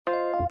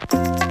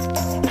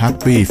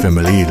Happy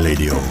Family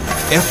Radio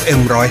FM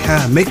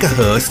 105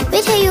 MHz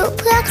วิทยุ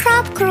เพื่อครอ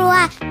บครัว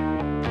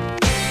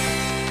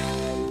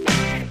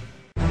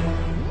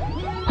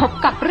พบ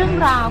กับเรื่อง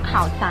ราวข่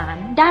าวสาร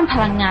ด้านพ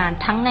ลังงาน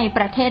ทั้งในป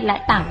ระเทศและ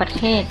ต่างประ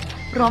เทศ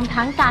รวม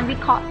ทั้งการวิ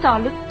เคราะห์เจาะ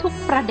ลึกทุก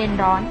ประเด็น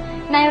ร้อน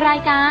ในราย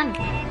การ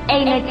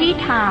Energy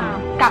Time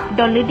กับ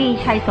ดลฤดี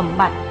ชัยสม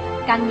บัติ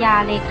กัญญา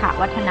เลขา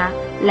วัฒนะ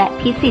และ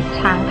พิสิทธิ์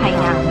ช้างไทย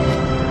งาม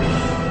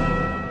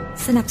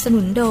สนับส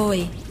นุนโดย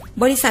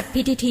บริษัท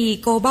PTT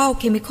Global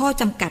Chemical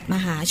จำกัดม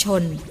หาช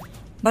น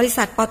บริ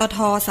ษัทปตท.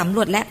สำร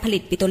วจและผลิ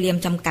ตปิโตรเลียม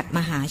จำกัดม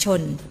หาช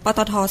นปต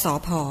ท.ส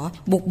ผ.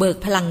บุกเบิก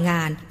พลังง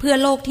านเพื่อ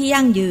โลกที่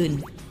ยั่งยืน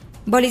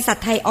บริษัท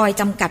ไทยออยล์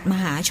จำกัดม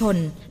หาชน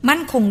มั่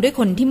นคงด้วย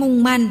คนที่มุ่ง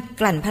มั่น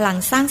กลั่นพลัง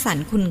สร้างสรร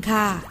ค์คุณค่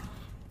า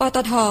ปต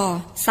ท.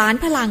สาร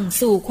พลัง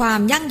สู่ความ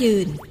ยั่งยื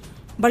น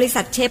บริ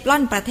ษัทเชฟรอ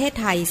นประเทศ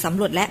ไทยสำ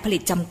รวจและผลิ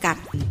ตจำกัด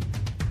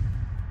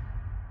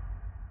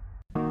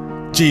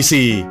GC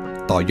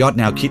ต่อยอด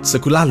แนวคิด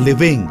Circular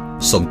Living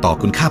ส่งต่อ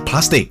คุณค่าพล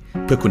าสติก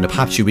เพื่อคุณภ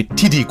าพชีวิต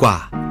ที่ดีกว่า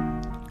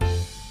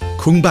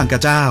คุ้งบางกร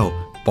ะเจ้า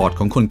ปอด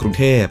ของคนกรุง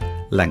เทพ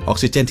แหล่งออก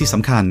ซิเจนที่ส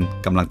ำคัญ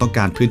กำลังต้องก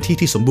ารพื้นที่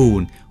ที่สมบู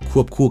รณ์ค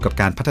วบคู่กับ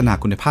การพัฒนา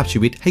คุณภาพชี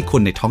วิตให้ค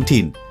นในท้อง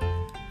ถิ่น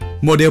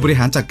โมเดลบริ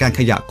หารจัดการ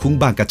ขยะคุ้ง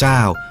บางกระเจ้า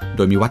โด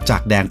ยมีวัดจา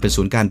กแดงเป็น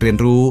ศูนย์การเรียน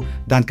รู้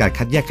ด้านการ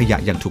คัดแยกขยะ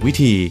อย่างถูกวิ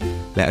ธี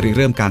และริเ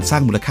ริ่มการสร้า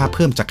งมูลค่าเ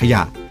พิ่มจากขย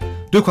ะ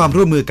ด้วยความ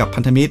ร่วมมือกับพั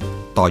นธมิตร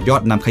ต่อยอ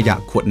ดนำขยะ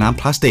ขวดน้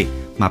ำพลาสติก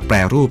มาแปร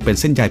รูปเป็น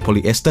เส้นใยโพ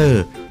ลีเอสเตอ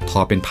ร์ทอ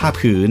เป็นผ้า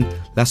ผืน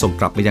และส่ง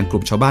กลับไปยังก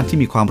ลุ่มชาวบ้านที่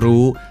มีความ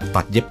รู้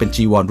ตัดเย็บเป็น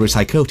G1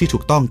 Recycle ที่ถู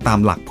กต้องตาม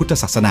หลักพุทธ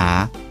ศาสนา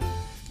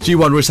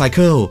G1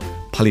 Recycle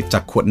ผลิตจา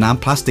กขวดน้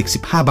ำพลาสติก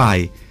15ใบ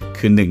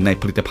คือหนึ่งใน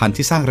ผลิตภัณฑ์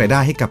ที่สร้างรายได้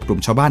ให้กับกลุ่ม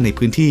ชาวบ้านใน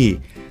พื้นที่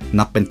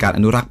นับเป็นการอ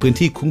นุรักษ์พื้น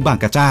ที่คุ้งบาง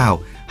กระเจ้า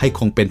ให้ค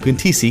งเป็นพื้น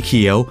ที่สีเ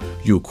ขียว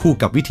อยู่คู่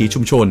กับวิถีชุ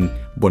มชน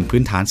บนพื้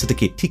นฐานเศรษฐ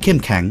กิจที่เข้ม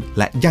แข็ง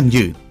และยั่ง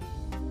ยืน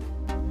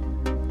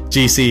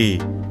GC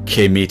เค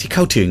มีที่เ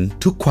ข้าถึง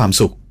ทุกความ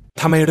สุข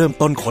ถ้าไม่เริ่ม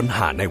ต้นค้นห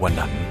าในวัน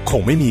นั้นค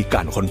งไม่มีก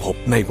ารค้นพบ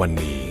ในวัน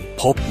นี้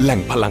พบแหล่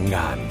งพลังง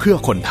านเพื่อ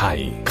คนไทย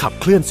ขับ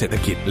เคลื่อนเศรษฐ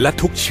กิจและ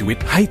ทุกชีวิต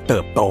ให้เติ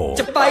บโต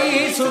จะไป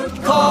สุด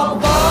ขอบ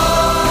ฟ้า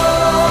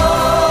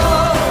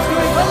ด้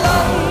วยพลั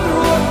ง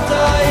รวมใจ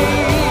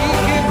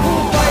เคียงคู่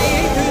ไป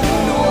ถึง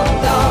ดวง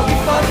ดาวที่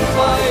ฝันใ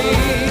ฝ่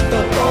เติ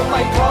บโตไป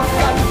พร้อม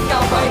กันก้า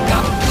วไปกั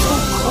บทุ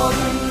กคน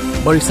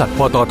บริษัท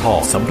ปตท.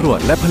สำรวจ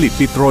และผลิต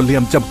ปิโตรเลี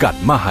ยมจำกัด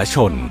มหาช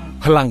น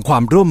พลังควา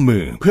มร่วมมื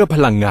อเพื่อพ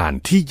ลังงาน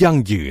ที่ยั่ง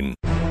ยืน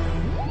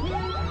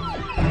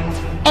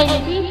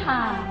Energy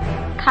Time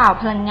ข่าว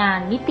พลังงาน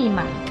มิติให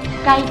ม่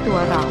ใกล้ตัว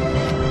เรา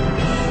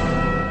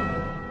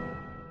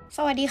ส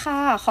วัสดีค่ะ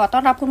ขอต้อ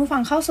นรับคุณผู้ฟั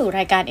งเข้าสู่ร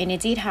ายการ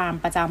Energy Time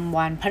ประจำ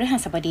วันพฤหั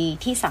สบดี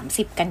ที่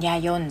30กันยา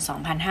ยน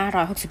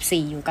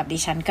2564อยู่กับดิ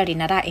ฉันกฤ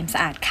ณดา เอ็มสะ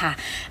อาดค่ะ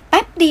แ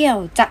ป๊บเดียว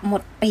จะหม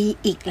ดปี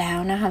อีกแล้ว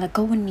นะคะแล้ว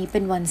ก็วันนี้เป็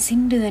นวันสิ้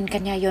นเดือนกั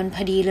นยายนพ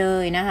อดีเล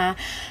ยนะคะ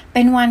เ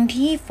ป็นวัน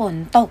ที่ฝน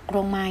ตกล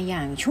งมาอย่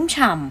างชุ่ม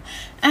ฉ่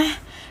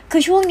ำคื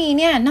อช่วงนี้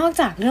เนี่ยนอก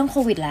จากเรื่องโค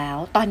วิดแล้ว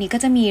ตอนนี้ก็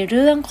จะมีเ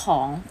รื่องขอ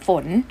งฝ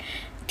น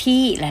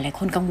ที่หลายๆ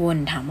คนกังวล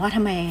ถามว่าท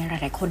ำไมหล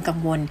ายๆคนกัง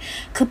วล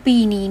คือปี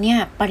นี้เนี่ย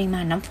ปริม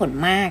าณน้ำฝน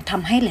มากท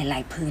ำให้หลา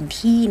ยๆพื้น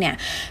ที่เนี่ย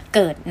เ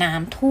กิดน้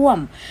ำท่วม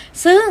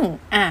ซึ่ง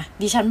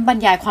ดิฉันบรร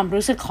ยายความ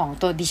รู้สึกของ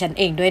ตัวดิฉัน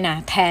เองด้วยนะ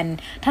แทน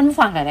ท่านผู้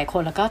ฟังหลายๆค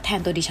นแล้วก็แทน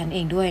ตัวดิฉันเอ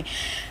งด้วย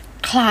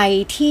ใคร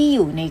ที่อ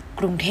ยู่ใน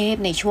กรุงเทพ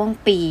ในช่วง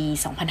ปี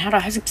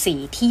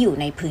2554ที่อยู่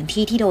ในพื้น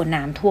ที่ที่โดน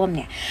น้ำท่วมเ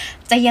นี่ย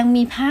จะยัง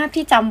มีภาพ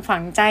ที่จำฝั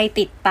งใจ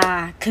ติดตา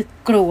คือ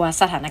กลัว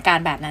สถานการ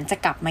ณ์แบบนั้นจะ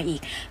กลับมาอี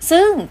ก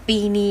ซึ่งปี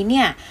นี้เ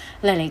นี่ย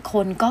หลายๆค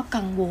นก็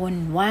กังวล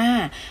ว่า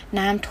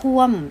น้ำท่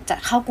วมจะ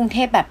เข้ากรุงเท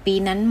พแบบปี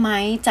นั้นไหม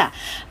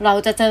เรา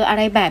จะเจออะไ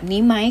รแบบ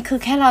นี้ไหมคือ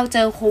แค่เราเจ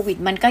อโควิด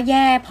มันก็แ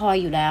ย่พอ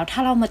อยู่แล้วถ้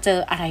าเรามาเจอ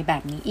อะไรแบ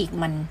บนี้อีก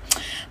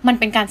มัน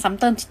เป็นการซ้ำ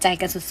เติมจิตใจ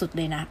กันสุดๆ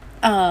เลยนะ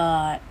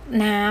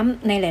น้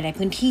ำในหลายๆ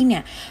พื้นที่เนี่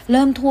ยเ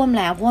ริ่มท่วม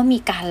แล้วเพราะว่ามี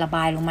การระบ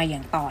ายลงมาอย่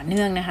างต่อเ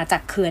นื่องนะคะจา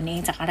กเขื่อนเอ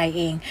งจากอะไรเ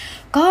อง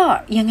ก็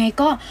ยังไง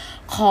ก็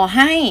ขอใ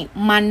ห้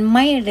มันไ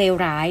ม่เลว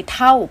ร้ายเ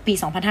ท่าปี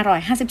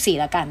2554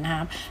แล้วกันนะค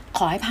ะข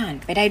อให้ผ่าน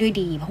ไปได้ด้วย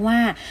ดีเพราะว่า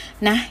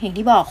นะอย่าง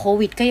ที่บอกโค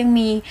วิดก็ยัง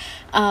มี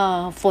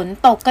ฝน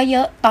ตกก็เย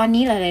อะตอน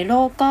นี้หลายๆโร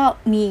คก็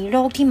มีโร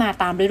คที่มา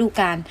ตามฤดู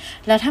กาล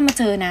แล้วถ้ามา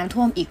เจอน้ำ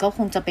ท่วมอีกก็ค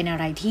งจะเป็นอะ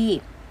ไรที่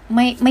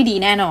ไม่ดี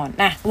แน่นอน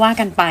นะว่า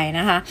กันไป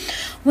นะคะ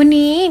วัน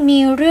นี้มี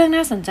เรื่อง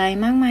น่าสนใจ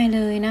มากมายเ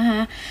ลยนะคะ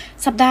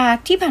สัปดาห์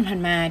ที่ผ่าน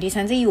มาดิ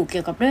ฉันจะอยู่เ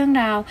กี่ยวกับเรื่อง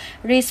ราว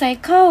รีไซ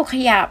เคิลข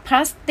ยะพล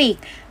าสติก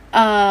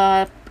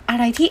อะ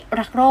ไรที่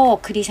รักโลก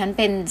คือดิฉัน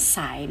เป็นส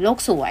ายโลก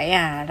สวย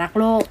รัก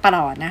โลกตล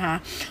อดนะคะ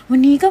วัน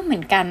นี้ก็เหมื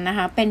อนกันนะค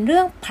ะเป็นเรื่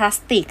องพลาส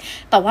ติก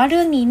แต่ว่าเ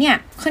รื่องนี้เนี่ย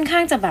ค่อนข้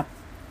างจะแบบ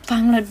ฟั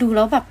งแล้วดูแ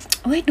ล้วแบบ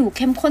ดูเ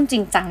ข้มข้นจริ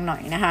งจังหน่อ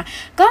ยนะคะ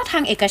ก็ทา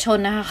งเอกชน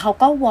นะคะเขา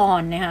ก็วอ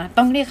นนะคะ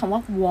ต้องเรียกคำว่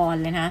าวอน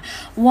เลยนะ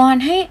วอน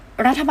ให้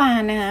รัฐบาล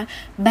นะคะ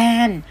แบ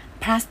น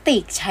พลาสติ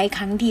กใช้ค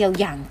รั้งเดียว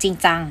อย่างจริง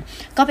จัง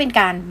ก็เป็น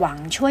การหวัง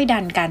ช่วยดั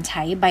นการใ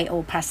ช้ไบโอ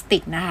พลาสติ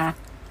กนะคะ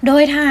โด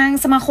ยทาง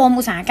สมาคม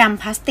อุตสาหกรรม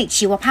พลาสติก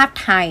ชีวภาพ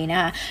ไทยนะ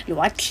คะหรือ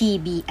ว่า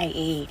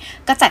TBIA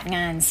ก็จัดง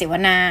านเสว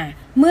นา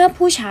เมื่อ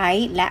ผู้ใช้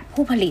และ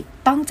ผู้ผลิต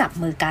ต้องจับ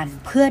มือกัน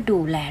เพื่อดู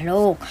แลโล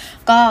ก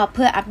ก็เ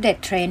พื่ออัปเดต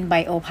เทรนด์ไบ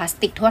โอพลาส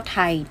ติกทั่วไท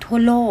ยทั่ว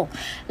โลก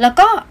แล้ว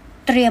ก็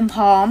เตรียมพ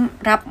ร้อม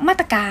รับมา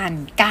ตรการ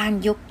การ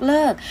ยกเ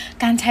ลิก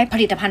การใช้ผ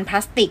ลิตภัณฑ์พลา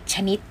สติกช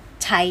นิด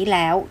ใช้แ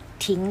ล้ว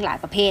ทิ้งหลาย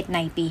ประเภทใน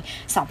ปี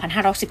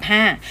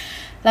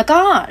 2515 แล้วก็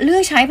เลื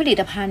อกใช้ผลิ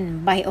ตภัณฑ์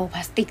ไบโอพล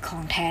าสติกขอ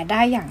งแท้ไ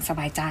ด้อย่างส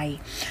บายใจ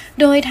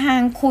โดยทาง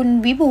คุณ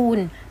วิบูล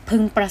ย์พึ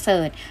งประเสริ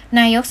ฐ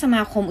นายกสม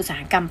าคมอุตสา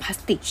หกรรมพลาส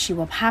ติกชีว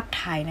ภาพไ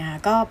ทยนะคะ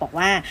ก็บอก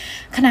ว่า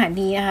ขณะ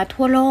นี้นะคะ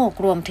ทั่วโลก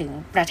รวมถึง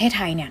ประเทศไ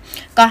ทยเนี่ย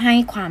ก็ให้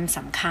ความส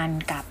ำคัญ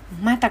กับ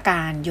มาตรก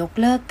ารยก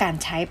เลิกการ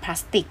ใช้พลา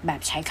สติกแบ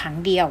บใช้ครั้ง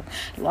เดียว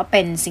หรือว่าเ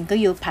ป็น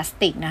single use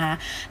plastic นะคะ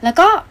แล้ว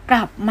ก็ก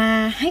ลับมา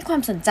ให้ควา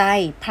มสนใจ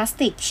พลาส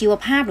ติกชีว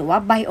ภาพหรือว่า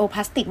ไบโอพล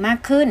าสติกมาก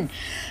ขึ้น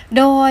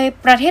โดย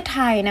ประเทศไท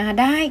ยนะคะ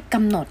ได้ก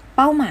ำหนดเ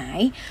ป้าหมาย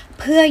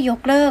เพื่อย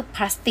กเลิกพ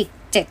ลาสติก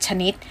7 ช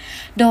นิด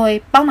โดย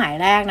เป้าหมาย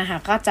แรกนะคะ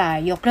ก็จะ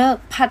ยกเลิก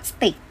พลาส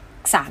ติก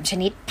3 ช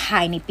นิดภา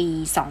ยในปี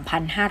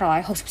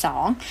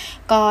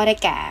 2562 ก็ได้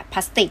แก่พล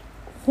าสติก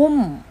หุ้ม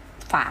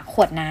ฝาข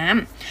วดน้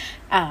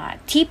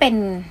ำที่เป็น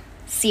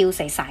ซีลใ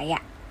ส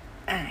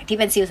ๆที่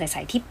เป็นซีลใส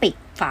ๆที่ปิด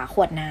ฝาข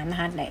วดน้ำนะ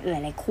คะห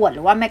ลายๆขวดห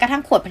รือว่าแม้กระทั่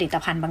งขวดผลิต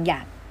ภัณฑ์บางอย่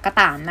างก็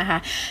ตามนะคะ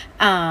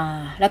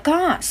แล้วก็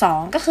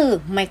2ก็คือ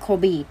ไมโคร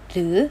บีดห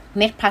รือเ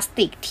ม็ดพลาส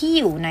ติกที่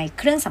อยู่ในเ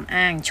ครื่องสำอ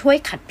างช่วย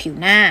ขัดผิว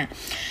หน้า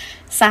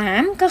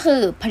3ก็คื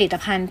อผลิต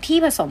ภัณฑ์ที่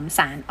ผสมส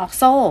ารออก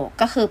โซ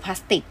ก็คือพลา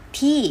สติก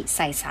ที่ใ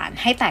ส่สาร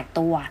ให้แตก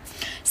ตัว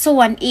ส่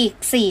วนอีก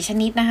4 ช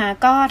นิดนะคะ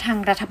ก็ทาง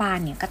รัฐบาล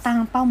เนี่ยก็ตั้ง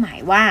เป้าหมาย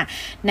ว่า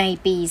ใน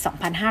ปี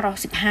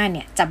 2515 เ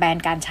นี่ยจะแบน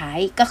การใช้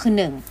ก็คือ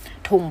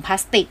1ถุงพลา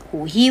สติกหู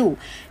หิ้ว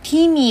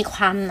ที่มีค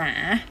วามหนา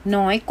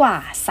น้อยกว่า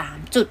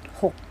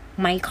 3.6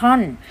 ไมครอ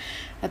น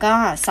แล้วก็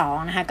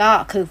2นะคะก็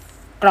คือ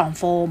กล่องโ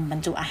ฟมบรร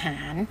จุอาหา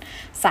ร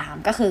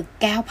3ก็คือ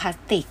แก้วพลาส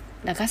ติก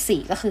แล้วก็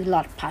4ก็คือหล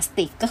อดพลาส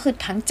ติกก็คือ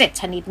ทั้ง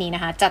7 ชนิดนี้น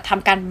ะคะจะท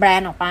ำการแบร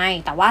นด์ออกไป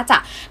แต่ว่าจะ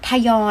ท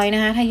ยอยน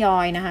ะคะ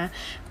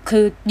คื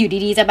ออยู่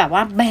ดีๆจะแบบว่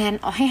าแบน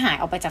เอาให้หาย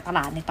ออกไปจากตล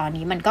าดในตอน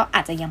นี้มันก็อ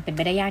าจจะยังเป็นไป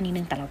ได้ยากนิด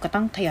นึงแต่เราก็ต้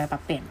องทยอยปรั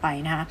บเปลี่ยนไป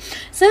นะคะ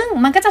ซึ่ง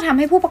มันก็จะทำใ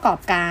ห้ผู้ประกอบ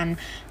การ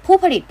ผู้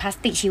ผลิตพลาส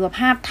ติกชีวภ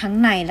าพทั้ง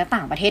ในและต่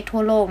างประเทศทั่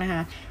วโลกนะค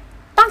ะ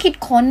ต้องคิด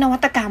ค้นนวั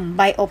ตกรรมไ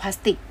บโอพลาส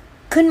ติก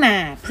ขึ้นมา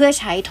เพื่อ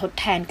ใช้ทด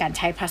แทนการใ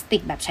ช้พลาสติ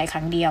กแบบใช้ค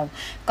รั้งเดียว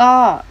ก็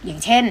อย่า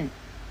งเช่น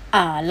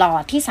หลอ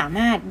ดที่สาม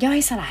ารถย่อย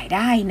สลายไ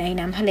ด้ใน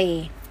น้ำทะเล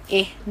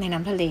ในน้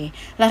ำทะเล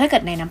แล้วถ้าเกิ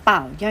ดในน้ำเปล่า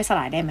ย่อยสล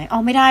ายได้ไหม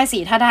ไม่ได้สิ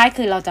ถ้าได้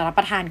คือเราจะรับป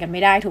ระทานกันไ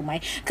ม่ได้ถูกไหม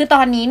คือต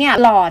อนนี้เนี่ย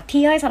หลอด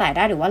ที่ย่อยสลายไ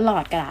ด้หรือว่าหลอ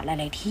ดกระดาษห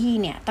ลายๆที่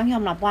เนี่ยต้องยอ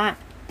มรับว่า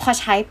พอ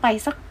ใช้ไป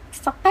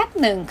สักแป๊บ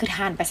หนึ่งคือท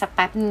านไปสักแ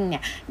ป๊บนึงเนี่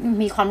ย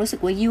มีความรู้สึก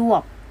ว่ายว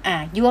บ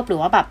หรือ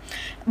ว่าแบบ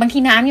บางที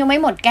น้ำยังไม่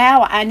หมดแก้ว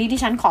อันนี้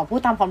ที่ฉันขอพูด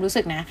ตามความรู้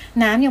สึกนะ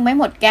น้ำยังไม่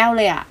หมดแก้วเ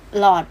ลย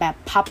หลอดแบบ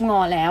พับงอ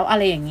แล้วอะไ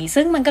รอย่างนี้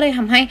ซึ่งมันก็เลยท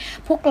ำให้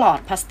พวกหลอด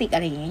พลาสติกอะ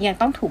ไรอย่างนี้ยัง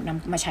ต้องถูกน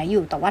ำมาใช้อ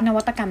ยู่แต่ว่าน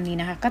วัตกรรมนี้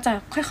นะคะก็จะ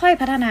ค่อย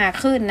ๆพัฒนา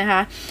ขึ้นนะค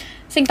ะ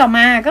สิ่งต่อม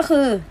าก็คื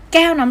อแ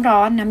ก้วน้ำร้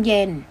อนน้ำเ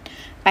ย็น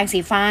แปรงสี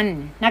ฟัน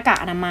หน้ากาก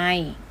อนามัย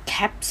แค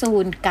ปซู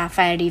ลกาแฟ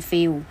รี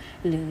ฟิล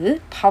หรือ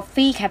ท็อฟ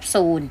ฟี่แคป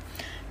ซูล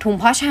ถุง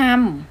เพาะช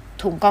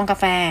ำถุงกรองกา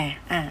แฟ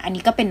อัน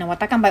นี้ก็เป็นนวั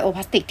ตกรรมไบโอพ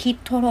ลาสติกที่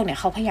ทั่วโลกเนี่ย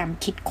เขาพยายาม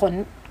คิดค้น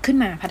ขึ้น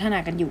มาพัฒนา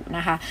กันอยู่น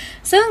ะคะ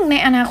ซึ่งใน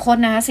อนาคต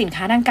นะคะสิน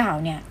ค้าดังกล่าว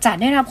เนี่ยจะ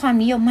ได้รับความ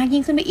นิยมมาก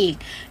ยิ่งขึ้นไปอีก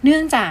เนื่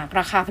องจาก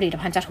ราคาผลิต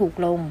ภัณฑ์จะถูก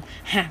ลง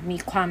หากมี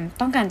ความ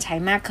ต้องการใช้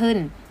มากขึ้น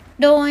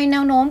โดยแน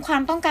วโน้มควา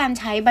มต้องการ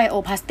ใช้ไบโอ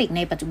พลาสติกใ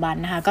นปัจจุบัน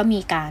นะคะก็มี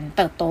การเ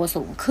ติบโต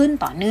สูงขึ้น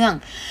ต่อเนื่อง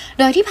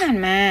โดยที่ผ่าน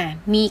มา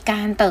มีก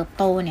ารเติบ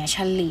โตเนี่ยเฉ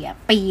ลี่ย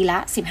ปีละ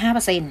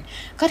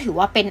 15% ก็ถือ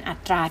ว่าเป็นอั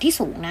ตราที่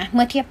สูงนะเ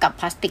มื่อเทียบกับ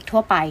พลาสติกทั่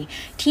วไป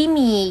ที่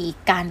มี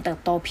การเติบ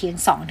โตเพียง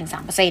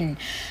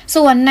 2-3%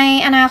 ส่วนใน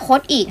อนาคต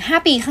อีก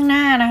5 ปีข้างห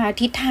น้านะคะ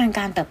ทิศทาง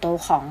การเติบโต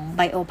ของไ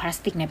บโอพลาส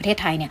ติกในประเทศ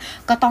ไทยเนี่ย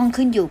ก็ต้อง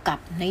ขึ้นอยู่กับ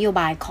นโยบ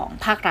ายของ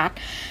ภาครัฐ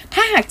ถ้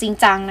าหากจริง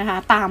จังนะคะ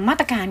ตามมา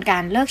ตรการกา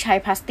รเลิกใช้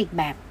พลาสติก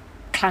แบบ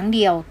ครั้งเ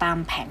ดียวตาม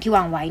แผนที่ว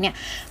างไว้เนี่ย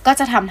ก็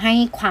จะทำให้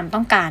ความต้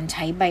องการใ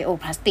ช้ไบโอ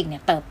พลาสติกเนี่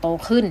ยเติบโต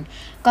ขึ้น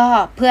ก็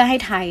เพื่อให้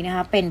ไทยนะค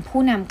ะเป็น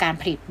ผู้นำการ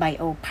ผลิตไบ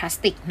โอพลาส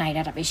ติกในร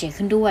ะดับเอเชีย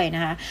ขึ้นด้วยน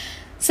ะคะ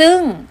ซึ่ง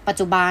ปัจ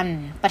จุบัน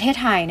ประเทศ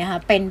ไทยนะคะ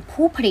เป็น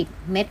ผู้ผลิต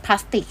เม็ดพลา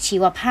สติกชี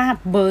วภาพ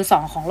เบอร์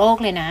2ของโลก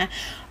เลยนะ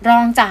รอ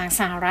งจาก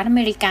สหรัฐอเ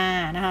มริกา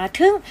นะคะ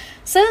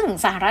ซึ่ง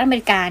สหรัฐอเม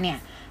ริกาเนี่ย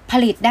ผ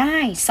ลิตได้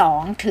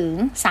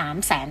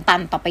 2-3 แสนตั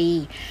นต่อปี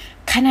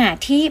ขณะ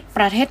ที่ป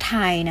ระเทศไท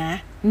ยนะ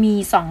มี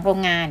2 โรง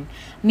งาน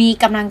มี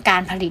กำลังกา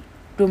รผลิต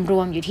ร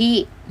วมๆอยู่ที่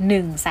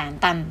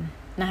 100,000 ตัน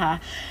นะคะ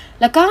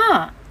แล้วก็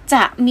จ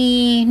ะมี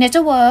เนเจอ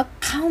ร์เวิร์ค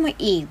เข้ามา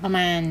อีกประม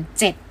าณ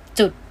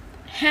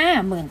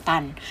 7.50,000 ตั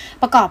น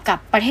ประกอบกับ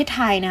ประเทศไ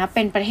ทยนะคะเ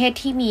ป็นประเทศ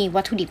ที่มี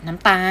วัตถุดิบน้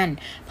ำตาล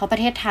เพราะประ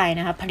เทศไทย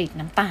นะคะผลิต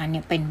น้ำตาลเ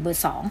นี่ยเป็นเบอ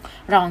ร์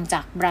2รองจ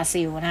ากบรา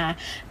ซิลนะคะ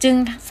จึง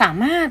สา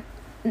มารถ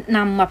น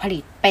ำมาผลิ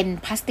ตเป็น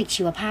พลาสติก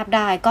ชีวภาพไ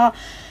ด้ก็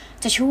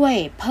จะช่วย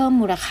เพิ่ม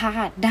มูลค่า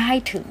ได้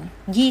ถึง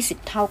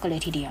20เท่ากันเล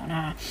ยทีเดียวนะ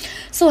คะ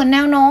ส่วนแน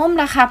วโน้ม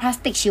ราคาพลาส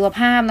ติกชีวภ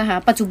าพนะคะ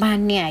ปัจจุบัน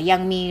เนี่ยยั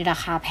งมีรา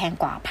คาแพง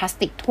กว่าพลาส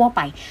ติกทั่วไป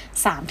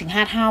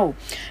 3-5 เท่า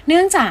เนื่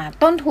องจาก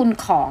ต้นทุน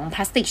ของพล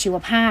าสติกชีว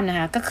ภาพนะค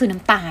ะก็คือ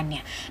น้ำตาลเนี่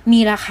ยมี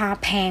ราคา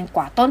แพงก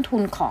ว่าต้นทุ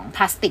นของพ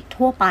ลาสติก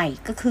ทั่วไป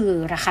ก็คือ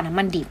ราคาน้ำ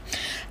มันดิบ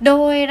โด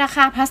ยราค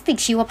าพลาสติก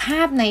ชีวภ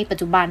าพในปัจ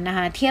จุบันนะค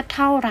ะเทียบเ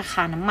ท่าราค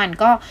าน้ำมัน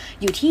ก็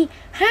อยู่ที่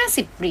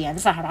50เหรียญ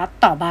สหรัฐ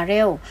ต่อบาร์เร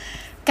ล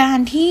การ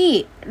ที่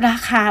รา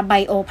คาไบ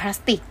โอพลาส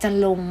ติกจะ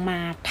ลงมา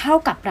เท่า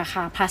กับราค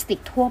าพลาสติก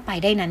ทั่วไป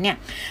ได้นั้นเนี่ย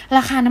ร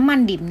าคาน้ำมัน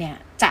ดิบเนี่ย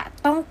จะ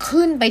ต้อง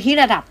ขึ้นไปที่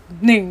ระดับ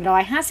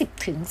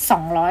150ถึง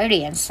200เห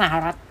รียญสห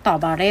รัฐต่อ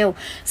บาร์เรล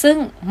ซึ่ง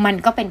มัน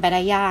ก็เป็นไปไ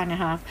ด้ยากน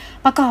ะคะ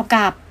ประกอบ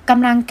กับก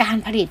ำลังการ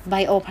ผลิตไบ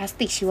โอพลาส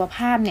ติกชีวภ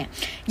าพเนี่ย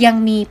ยัง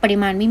มีปริ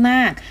มาณไม่ม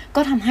าก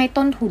ก็ทำให้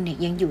ต้นทุนเนี่ย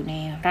ยังอยู่ใน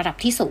ระดับ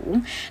ที่สูง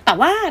แต่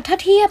ว่าถ้า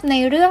เทียบใน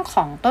เรื่องข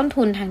องต้น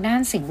ทุนทางด้าน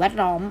สิ่งแวด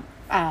ล้อม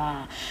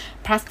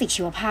พลาสติก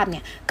ชีวภาพเนี่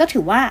ยก็ถื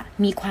อว่า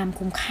มีความ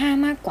คุ้มค่า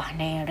มากกว่า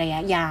ในระยะ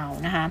ยาว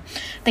นะคะ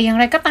แต่อย่าง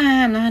ไรก็ตา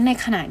มนะคะใน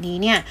ขณะนี้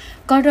เนี่ย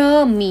ก็เริ่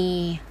มมี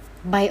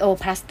ไบโอ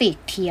พลาสติก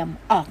เทียม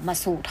ออกมา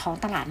สู่ท้อง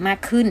ตลาดมาก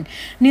ขึ้น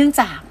เนื่อง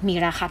จากมี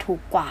ราคาถู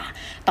กกว่า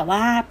แต่ว่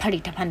าผลิ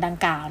ตภัณฑ์ดัง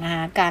กล่าวนะค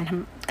ะกา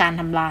ร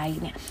ทำลาย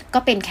เนี่ยก็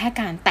เป็นแค่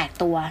การแตก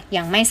ตัว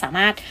ยังไม่สาม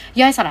ารถ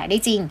ย่อยสลายได้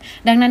จริง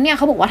ดังนั้นเนี่ยเ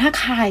ขาบอกว่าถ้า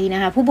ใครน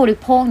ะคะผู้บริ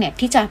โภคเนี่ย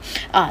ที่จะ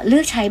เลื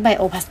อกใช้ไบโ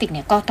อพลาสติกเ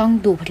นี่ยก็ต้อง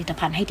ดูผลิต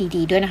ภัณฑ์ให้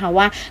ดีๆด้วยนะคะ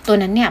ว่าตัว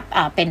นั้นเนี่ย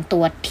เป็นตั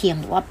วเทียม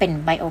หรือว่าเป็น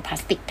ไบโอพลา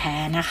สติกแท้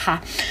นะคะ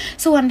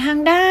ส่วนทาง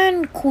ด้าน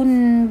คุณ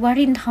ว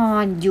รินท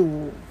ร์อยู่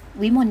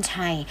วิมล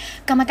ชัย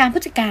กรรมการ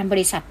ผู้จัดการบ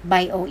ริษัท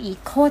Bio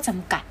Eco จ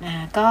ำกัดนะค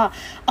ะก็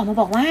ออกมา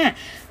บอกว่า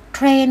เท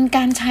รนด์ก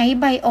ารใช้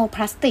ไบโอพ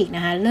ลาสติกน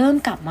ะคะเริ่ม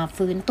กลับมา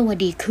ฟื้นตัว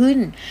ดีขึ้น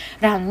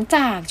หลังจ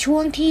ากช่ว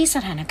งที่ส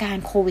ถานการ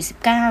ณ์โควิด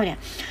 -19 เนี่ย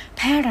แ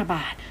พร่ระบ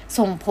าด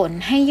ส่งผล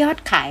ให้ยอด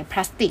ขายพล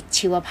าสติก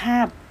ชีวภา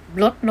พ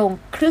ลดลง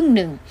ครึ่งห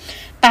นึ่ง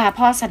แต่พ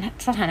อ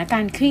สถานกา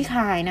รณ์คลี่ค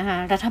ลายนะคะ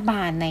รัฐบ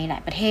าลในหลา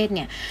ยประเทศเ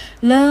นี่ย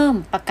เริ่ม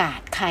ประกาศ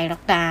คลายล็อ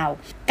กดาวน์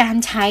การ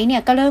ใช้เนี่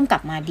ยก็เริ่มกลั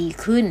บมาดี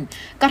ขึ้น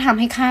ก็ทำ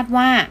ให้คาด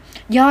ว่า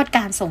ยอดก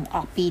ารส่งอ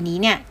อกปีนี้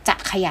เนี่ยจะ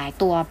ขยาย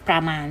ตัวปร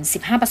ะมาณ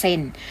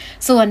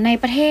 15% ส่วนใน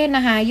ประเทศน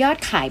ะคะยอด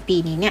ขายปี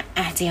นี้เนี่ย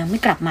อาจจะยังไม่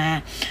กลับมา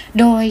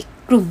โดย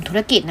กลุ่มธุร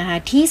กิจนะคะ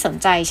ที่สน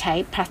ใจใช้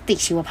พลาสติก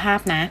ชีวภาพ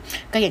นะ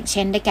ก็อย่างเ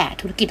ช่นได้แก่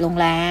ธุรกิจโรง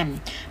แรม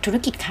ธุร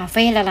กิจคาเ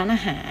ฟ่และร้านอ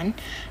าหาร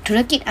ธุร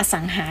กิจอสั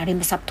งหาริ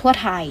มทรัพย์ทั่ว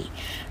ไทย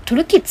ธุ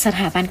รกิจสถ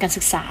าบันการ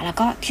ศึกษาแล้ว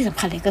ก็ที่สำ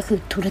คัญเลยก็คือ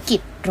ธุรกิจ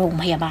โรง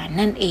พยาบาล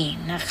นั่นเอง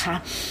นะคะ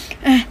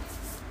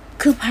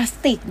คือพลาส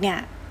ติกเนี่ย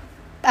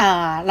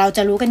เราจ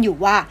ะรู้กันอยู่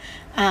ว่า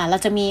เรา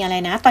จะมีอะไร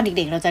นะตอนเ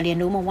ด็กๆเราจะเรียน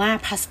รู้มาว่า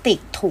พลาสติก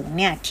ถุง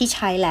เนี่ยที่ใ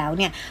ช้แล้ว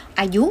เนี่ย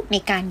อายุใน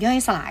การย่อย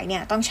สลายเนี่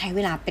ยต้องใช้เว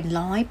ลาเป็น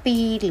100 ปี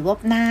หรือว่า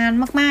นาน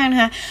มากๆน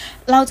ะคะ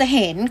เราจะเ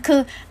ห็นคือ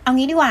เอา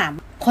งี้ดีกว่า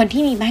คน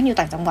ที่มีบ้านอยู่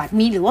ต่างจังหวัด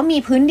มีหรือว่ามี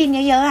พื้นดิน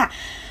เยอะ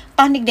ๆต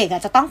อนเด็ก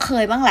ๆจะต้องเค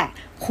ยบ้างแหละ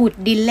ขุด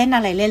ดินเล่นอ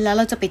ะไรเล่นแล้วเ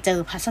ราจะไปเจอ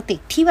พลาสติก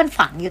ที่มัน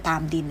ฝังอยู่ตา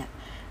มดิน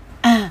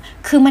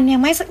คือมันยั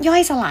งไม่ย่อ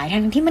ยสลาย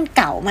ทั้งที่มันเ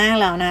ก่ามาก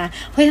แล้วนะ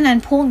เพราะฉะนั้น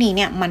พวกนี้เ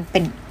นี่ยมันเป็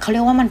นเขาเรี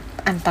ยกว่ามัน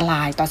อันตร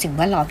ายต่อสิ่งแ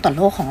วดล้อมต่อโ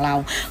ลกของเรา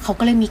เขา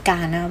ก็เลยมีกา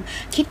ร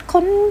คิด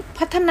ค้น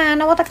พัฒนา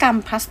นวัตกรรม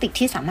พลาสติก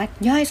ที่สามารถ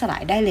ย่อยสลา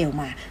ยได้เร็ว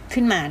มา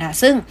ขึ้นมานะคะ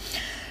ซึ่ง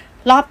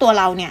รอบตัว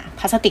เราเนี่ยพ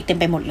ลาสติกเต็ม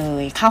ไปหมดเล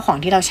ยข้าวของ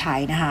ที่เราใช้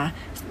นะคะ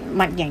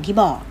มันอย่างที่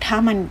บอกถ้า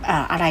มัน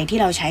อะไรที่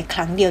เราใช้ค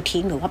รั้งเดียว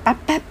ทิ้งหรือว่าแ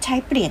ป๊บๆใช้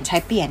เปลี่ยน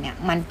เนี่ย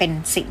มันเป็น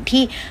สิ่ง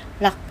ที่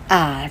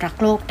รัก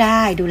โลกไ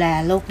ด้ดูแล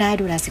โลกได้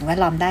ดูแลสิ่งแวด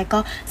ล้อมได้ก็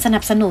สนั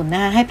บสนุนน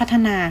ะคะให้พัฒ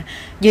นา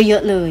เยอ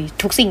ะๆเลย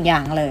ทุกสิ่งอย่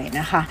างเลย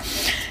นะคะ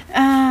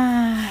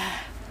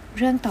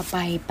เรื่องต่อไ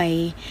ป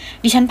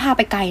ดิฉันพาไ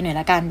ปไกลหน่อย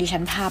ละกันดิฉั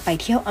นพาไป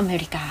เที่ยวอเม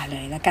ริกาเล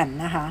ยละกัน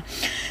นะคะ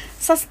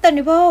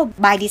Sustainable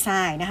by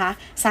Design นะคะ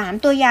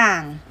3ตัวอย่า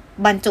ง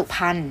บรรจุ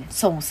ภัณฑ์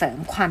ส่งเสริม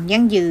ความ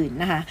ยั่งยืน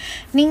นะคะ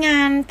ในงา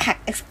น Pack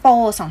Expo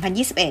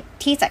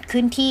 2021 ที่จัด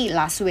ขึ้นที่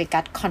Las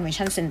Vegas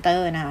Convention Center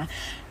นะคะ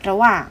ระ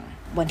หว่าง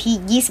วัน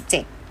ที่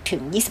27ถึ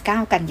ง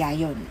29กันยา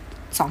ยน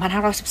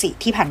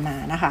2514ที่ผ่านมา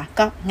นะคะ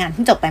ก็งานเ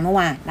พิ่งจบไปเมื่อ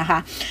วานนะคะ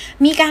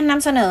มีการน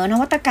ำเสนอน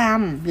วัตกรร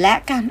มและ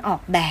การออ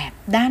กแบบ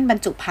ด้านบรร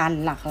จุภัณ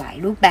ฑ์หลากหลาย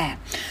รูปแบบ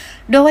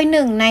โดยห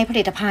นึ่งในผ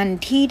ลิตภัณฑ์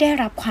ที่ได้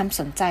รับความ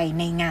สนใจ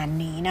ในงาน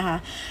นี้นะคะ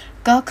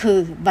ก็คือ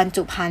บรร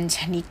จุภัณฑ์ช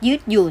นิดยื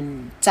ดหยุ่น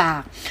จา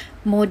ก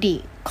Modi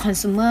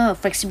Consumer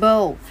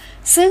Flexible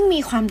ซึ่งมี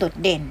ความโดด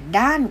เด่น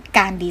ด้านก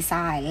ารดีไซ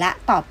น์และ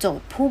ตอบโจท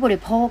ย์ผู้บริ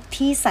โภค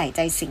ที่ใส่ใจ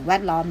สิ่งแว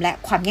ดล้อมและ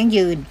ความยั่ง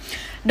ยืน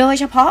โดย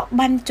เฉพาะ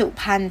บรรจุ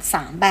ภัณฑ์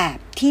3แบบ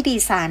ที่ดี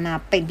ไซน์มา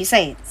เป็นพิเศ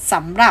ษส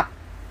ำหรับ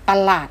ต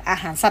ลาดอา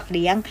หารสัตว์เ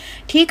ลี้ยง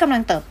ที่กำลั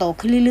งเติบโต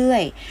ขึ้นเรื่อ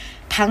ย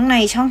ๆทั้งใน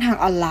ช่องทาง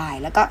ออนไล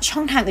น์แล้วก็ช่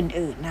องทาง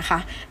อื่นๆนะคะ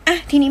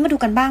ทีนี้มาดู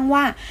กันบ้าง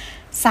ว่า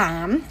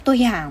3ตัว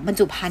อย่างบรร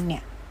จุภัณฑ์เนี่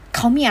ยเ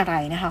ขามีอะไร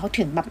นะคะเขา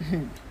ถึงแบบ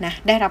นะ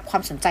ได้รับควา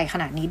มสนใจข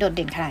นาดนี้โดดเ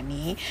ด่นขนาด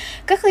นี้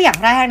ก็คืออย่าง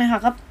แรกนะคะ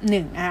ก็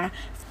1นะคะ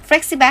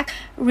Flexibag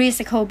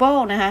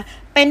Recyclable นะคะ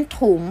เป็น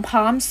ถุงพ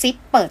ร้อมซิป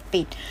เปิด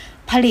ปิด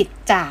ผลิต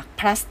จาก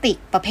พลาสติก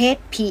ประเภท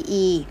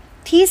PE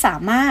ที่สา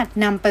มารถ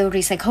นำไป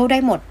รีไซเคิลได้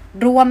หมด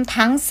รวม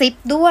ทั้งซิป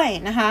ด้วย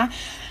นะคะ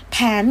แถ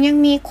มยัง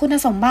มีคุณ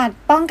สมบัติ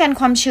ป้องกัน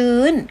ความชื้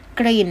น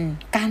กลิ่น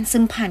การซึ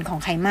มผ่านของ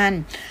ไขมัน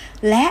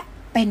และ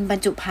เป็นบรร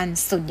จุภัณฑ์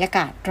สุญญาก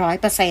าศ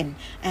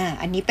 100%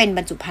 อันนี้เป็นบ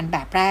รรจุภัณฑ์แบ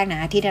บแรกน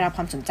ะที่ได้รับค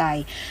วามสนใจ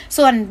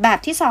ส่วนแบบ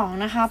ที่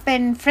2นะคะเป็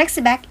น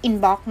Flexibag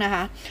Inbox นะค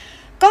ะ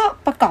ก็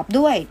ประกอบ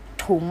ด้วย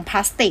ถุงพล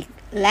าสติก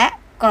และ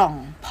กล่อง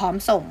พร้อม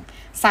ส่ง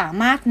สา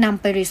มารถน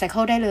ำไปรีไซเคิ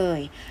ลได้เลย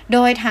โด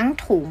ยทั้ง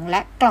ถุงแล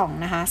ะกล่อง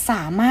นะคะส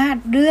ามารถ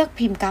เลือก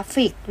พิมพ์กรา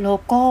ฟิกโล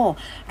โก้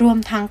รวม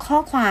ทั้งข้อ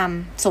ความ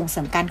ส่งเส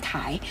ริมการข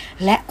าย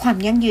และความ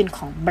ยั่งยืนข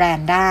องแบรน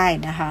ด์ได้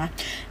นะคะ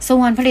ส่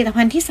วนผลิต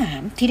ภัณฑ์ที่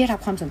3ที่ได้รับ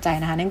ความสนใจ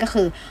นะคะนั่นก็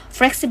คือ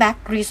Flexibag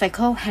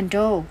Recycle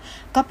Handle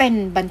ก็เป็น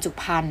บรรจุ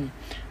ภัณฑ์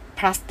พ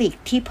ลาสติก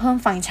ที่เพิ่ม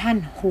ฟังก์ชัน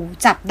หู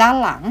จับด้าน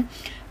หลัง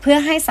เพื่อ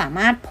ให้สาม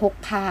ารถพก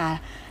พา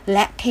แล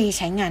ะเทใ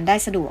ช้งานได้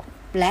สะดวก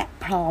และ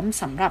พร้อม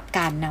สำหรับก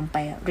ารนำไป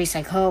รีไซ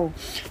เคิล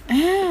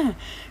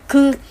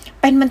คือ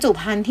เป็นบรรจุ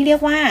ภัณฑ์ที่เรีย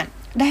กว่า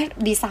ได้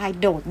ดีไซน์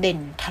โดดเด่น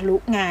ทะลุ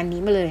งาน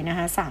นี้มาเลยนะค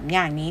ะ3อ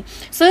ย่างนี้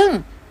ซึ่ง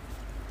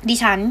ดิ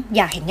ฉันอ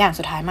ยากเห็นอย่าง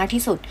สุดท้ายมาก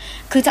ที่สุด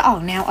คือจะออก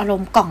แนวอาร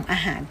มณ์กล่องอา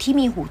หารที่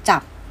มีหูจั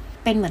บ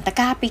เป็นเหมือนตะ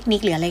กร้าปิกนิ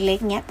กหรืออะไรเล็ก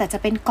ๆเงี้ยแต่จะ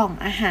เป็นกล่อง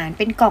อาหาร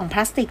เป็นกล่องพล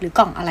าสติกหรือ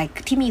กล่องอะไร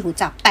ที่มีหู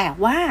จับแต่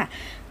ว่า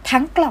ทั้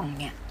งกล่อง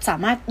เนี่ยสา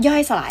มารถย่อ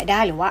ยสลายได้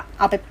หรือว่าเ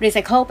อาไปรีไซ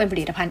เคิลเป็นผ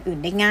ลิตภัณฑ์อื่น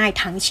ได้ง่าย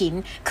ทั้งชิ้น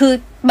คือ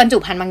บรรจุ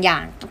ภัณฑ์บางอย่า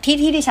ง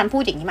ที่ดิฉันพู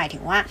ดอย่างนี้หมายถึ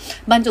งว่า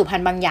บรรจุภัณ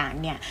ฑ์บางอย่าง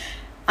เนี่ย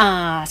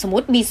สมมุ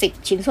ติมี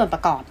10ชิ้นส่วนปร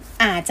ะกอบ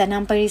อาจจะน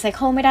ำไปรีไซเ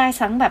คิลไม่ได้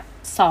ทั้งแบบ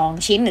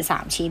2ชิ้นหรือ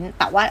3ชิ้น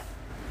แต่ว่า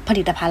ผ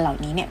ลิตภัณฑ์เหล่า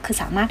นี้เนี่ยคือ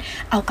สามารถ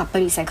เอากลับไป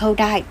รีไซเคิล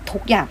ได้ทุ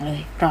กอย่างเลย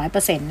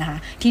 100% นะคะ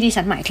ที่ดิ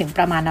ฉันหมายถึงป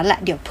ระมาณนั้นแหละ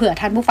เดี๋ยวเผื่อ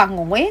ท่านผู้ฟังง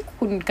งว่า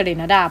คุณกฤษ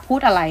ณดาพู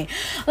ดอะไร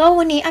แล้ว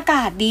วันนี้อาก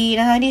าศดี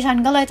นะคะดิฉัน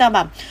ก็เลยจะแบ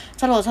บ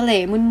สโลดสเล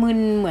มึน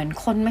ๆเหมือน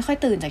คนไม่ค่อย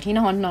ตื่นจากที่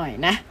นอนหน่อย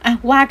นะ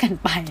ว่ากัน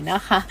ไปน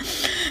ะคะ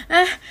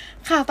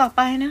ข่าวต่อไ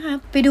ปนะคะ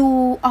ไปดู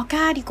ออ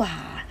ก้าดีกว่า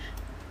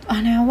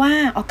นะว่า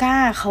ออก้า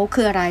เขา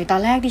คืออะไรตอ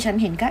นแรกดิฉัน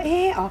เห็นก็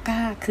ออก้า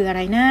คืออะไ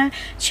รนะ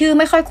ชื่อ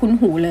ไม่ค่อยคุ้น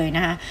หูเลย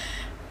นะคะ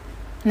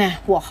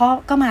หัวข้อ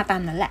ก็มาตา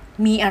มนั้นแหละ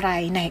มีอะไร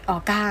ในออ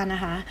ก้าน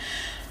ะคะ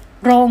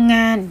โรงง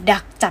านดั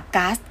กจับ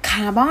ก๊าซค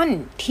าร์บอน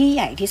ที่ใ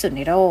หญ่ที่สุดใ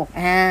นโลก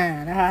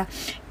นะคะ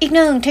อีกห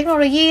นึ่งเทคโน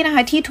โลยีนะค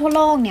ะที่ทั่วโ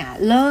ลกเนี่ย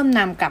เริ่มน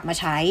ำกลับมา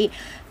ใช้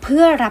เ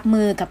พื่อรับ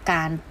มือกับก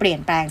ารเปลี่ย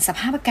นแปลงสภ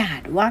าพอากาศ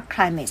หรือว่า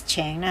climate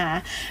change นะคะ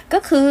ก็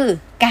คือ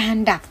การ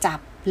ดักจับ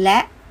และ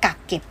กัก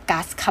เก็บก๊า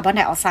ซคาร์บอนไ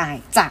ดออกไซ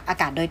ด์จากอา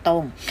กาศโดยตร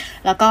ง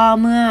แล้วก็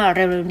เมื่อเ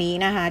ร็วๆนี้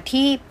นะคะ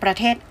ที่ประ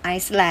เทศไอ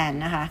ซ์แลนด์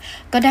นะคะ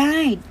ก็ได้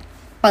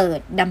เปิ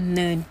ดดำเ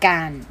นินก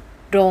าร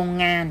โรง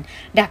งาน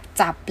ดัก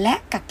จับและ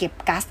กักเก็บ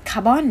ก๊าซคา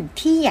ร์บอน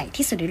ที่ใหญ่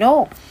ที่สุดในโล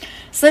ก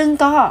ซึ่ง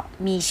ก็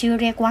มีชื่อ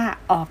เรียกว่า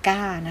ออก้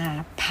านะคะ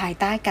ภาย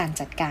ใต้การ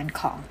จัดการ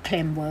ของ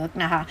Clemwork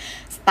นะคะ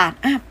สตาร์ท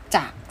อัพจ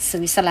ากส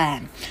วิตเซอร์แลน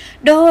ด์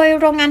โดย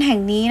โรงงานแห่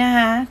งนี้นะค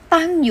ะ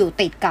ตั้งอยู่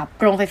ติดกับ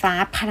โรงไฟฟ้า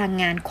พลัง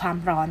งานความ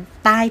ร้อน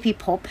ใต้พิ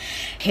ภพ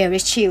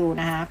Herschel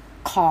นะคะ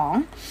ของ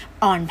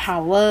On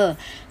Power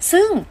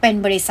ซึ่งเป็น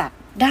บริษัท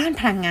ด้าน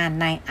พลังงาน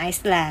ในไอ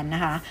ซ์แลนด์น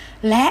ะคะ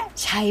และ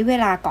ใช้เว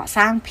ลาก่อส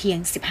ร้างเพียง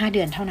15เ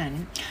ดือนเท่านั้น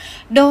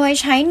โดย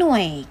ใช้หน่ว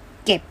ย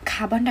เก็บค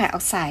าร์บอนไดอ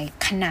อกไซด์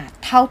ขนาด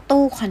เท่า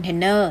ตู้คอนเทน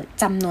เนอร์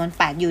จำนวน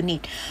8ยูนิ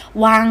ต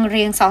วางเ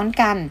รียงซ้อน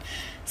กัน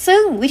ซึ่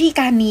งวิธี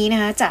การนี้น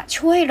ะคะจะ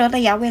ช่วยลดร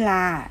ะยะเวล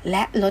าแล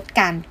ะลด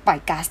การปล่อย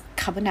ก๊าซ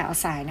คาร์บอนไดออก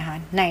ไซด์นะคะ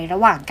ในระ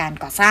หว่างการ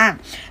ก่อสร้าง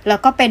แล้ว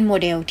ก็เป็นโม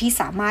เดลที่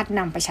สามารถ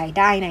นำไปใช้ไ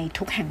ด้ใน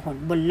ทุกแห่งหน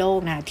บนโลก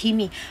นะที่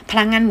มีพ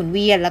ลังงานหมุนเ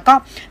วียนแล้วก็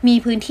มี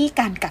พื้นที่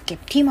การกักเก็บ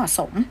ที่เหมาะส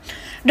ม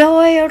โด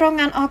ยโรง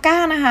งานออก้า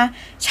นะคะ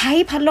ใช้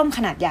พัดลมข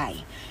นาดใหญ่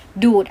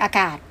ดูดอา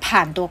กาศผ่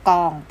านตัวกร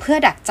องเพื่อ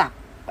ดักจับ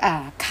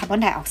คาร์บอน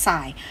ไดออกไซ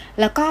ด์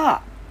แล้วก็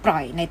ปล่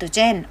อยไนโตรเจ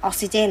นออก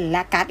ซิเจนแล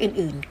ะก๊าซ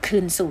อื่นๆคื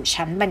นสู่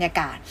ชั้นบรรยา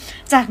กาศ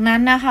จากนั้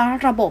นนะคะ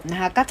ระบบนะ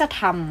คะก็จะ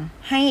ท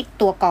ำให้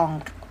ตัวกรอง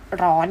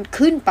ร้อน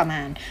ขึ้นประม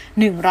าณ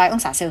100อ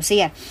งศาเซลเซี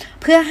ยส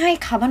เพื่อให้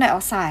คาร์บอนไดอ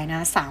อกไซด์น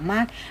ะสามา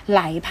รถไห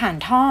ลผ่าน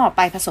ท่อไ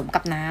ปผสม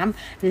กับน้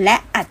ำและ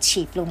อัด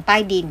ฉีดลงใต้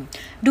ดิน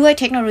ด้วย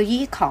เทคโนโลยี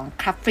ของ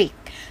Cravfix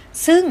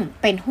ซึ่ง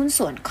เป็นหุ้น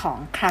ส่วนของ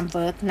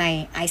Clemwork ใน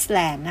ไอซ์แล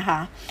นด์นะค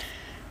ะ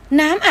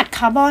น้ำอัดค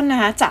าร์บอนน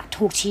ะคะจะ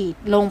ถูกฉีด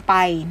ลงไป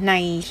ใน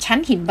ชั้น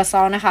หินบาซ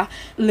อลต์นะคะ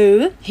หรือ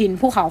หิน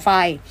ภูเขาไฟ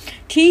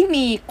ที่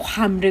มีคว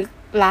ามลึก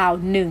ราว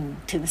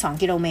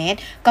 1-2 กิโลเมตร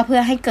ก็เพื่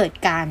อให้เกิด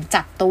การ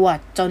จับตัว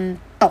จน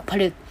ตกผ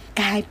ลึก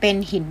กลายเป็น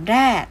หินแ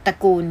ร่ตระ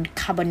กูล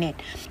คาร์บอเนต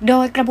โด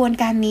ยกระบวน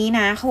การนี้น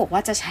ะเขาบอกว่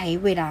าจะใช้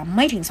เวลาไ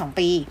ม่ถึง2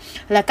ปี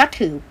แล้วก็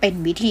ถือเป็น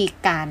วิธี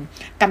การ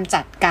กำ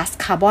จัดก๊าซ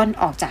คาร์บอน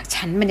ออกจาก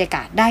ชั้นบรรยาก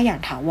าศได้อย่าง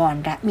ถาวร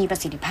และมีประ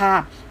สิทธิภา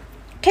พ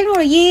เทคโนโ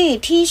ลยี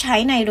ที่ใช้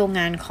ในโรง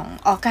งานของ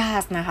ออก้า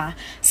นะคะ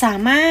สา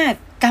มารถ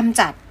กำ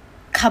จัด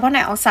คาร์บอนได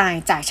ออกไซ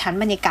ด์จากชั้น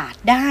บรรยากาศ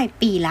ได้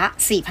ปีละ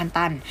 4,000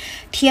 ตัน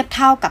เทียบเ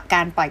ท่ากับก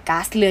ารปล่อยก๊า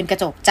ซเรือนกระ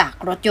จกจาก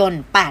รถยน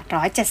ต์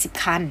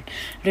870คัน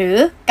หรือ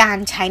การ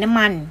ใช้น้ำ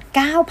มัน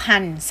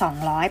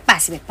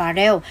 9,281 บาร์เ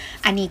รล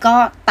อันนี้ก็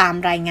ตาม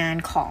รายงาน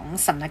ของ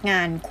สำนักง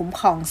านคุ้มค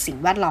รองสิ่ง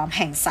แวดล้อมแ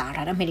ห่งสห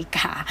รัฐอเมริก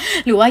า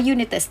หรือว่า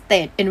United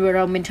States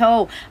Environmental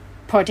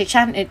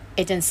Protection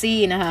Agency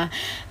นะคะ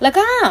แล้ว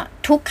ก็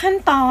ทุกขั้น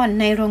ตอน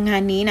ในโรงงา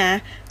นนี้นะ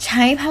ใ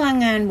ช้พลัง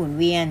งานหมุน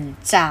เวียน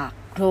จาก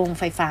โรง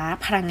ไฟฟ้า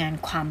พลังงาน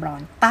ความร้อ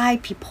นใต้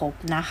พิภพ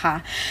นะคะ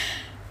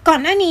ก่อน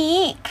หน้านี้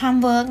คลัม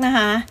เวิร์กนะค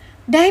ะ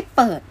ได้เ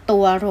ปิดตั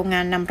วโรงง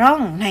านนำร่อ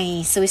งใน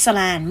สวิตเซอร์แ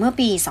ลนด์เมื่อ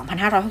ปี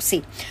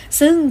 2560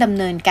 ซึ่งดำ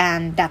เนินการ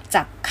ดัก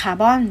จับคาร์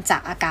บอนจา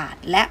กอากาศ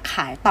และข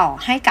ายต่อ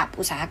ให้กับ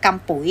อุตสาหกรรม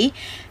ปุ๋ย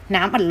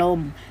น้ำอัดล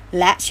ม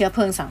และเชื้อเพ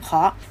ลิงสังเคร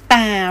าะห์แ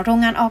ต่โรง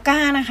งานออก้า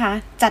นะคะ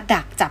จะ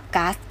ดักจับ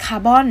ก๊าซคา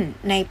ร์บอน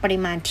ในปริ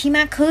มาณที่ม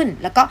ากขึ้น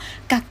แล้วก็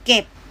กักเก็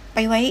บไป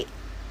ไว้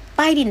ใ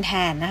ต้ดินแท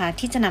นนะคะ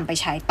ที่จะนำไป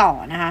ใช้ต่อ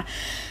นะคะ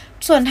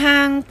ส่วนทา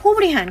งผู้บ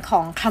ริหารขอ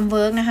งคลัมเ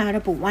วิร์กนะคะร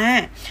ะบุว่า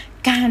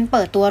การเ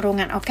ปิดตัวโรง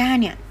งานออก้า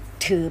เนี่ย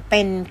ถือเ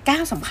ป็นก้า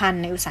วสำคัญ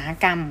ในอุตสาห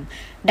กรรม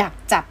ดัก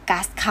จับก๊า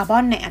ซคาร์บอ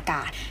นในอาก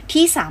าศ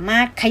ที่สามา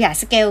รถขยาย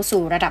สเกล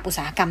สู่ระดับอุตส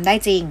าหกรรมได้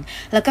จริง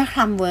แล้วก็ค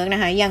ลัมเวิร์กน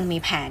ะคะยังมี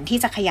แผนที่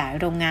จะขยาย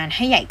โรงงานใ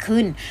ห้ใหญ่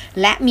ขึ้น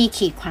และมี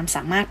ขีดความส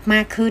ามารถม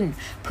ากขึ้น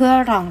เพื่อ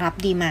รองรับ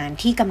ดีมานด์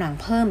ที่กำลัง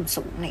เพิ่ม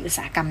สูงในอุตส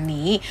าหกรรม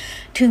นี้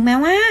ถึงแม้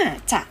ว่า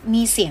จะ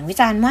มีเสียงวิ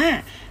จารณ์ว่า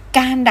ก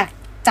ารดัก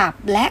จับ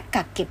และ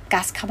กักเก็บก๊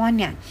าซคาร์บอน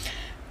เนี่ย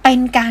เป็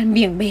นการเ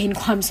บี่ยงเบน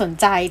ความสน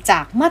ใจจ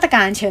ากมาตรก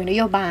ารเชิงน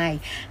โยบาย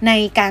ใน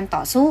การต่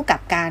อสู้กับ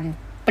การ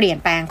เปลี่ยน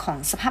แปลงของ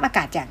สภาพอาก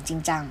าศอย่างจริง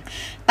จัง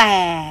แต่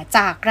จ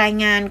ากราย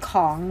งานข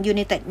อง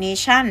United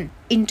Nations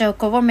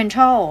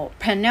Intergovernmental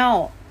Panel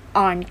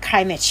on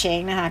Climate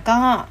Change นะคะก็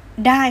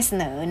ได้เส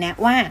นอแนะ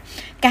ว่า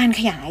การ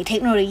ขยายเทค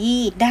โนโลยี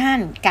ด้าน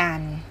กา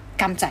ร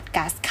กำจัด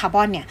ก๊าซคาร์บ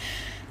อนเนี่ย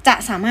จะ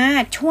สามาร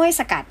ถช่วย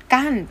สกัด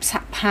กั้นส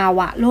ภาว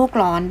ะโลก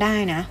ร้อนได้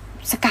นะ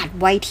สกัด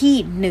ไว้ที่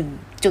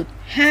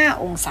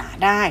 1.5 องศา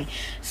ได้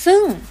ซึ่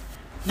ง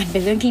มันเป็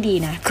นเรื่องที่ดี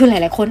นะคือหล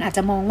ายๆคนอาจจ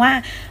ะมองว่า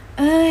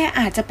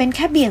อาจจะเป็นแ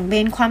ค่เบี่ยงเบ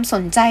นความส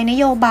นใจน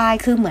โยบาย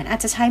คือเหมือนอา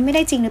จจะใช้ไม่ไ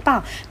ด้จริงหรือเปล่า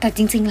แต่จ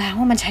ริงๆแล้ว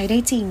มันใช้ได้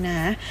จริงน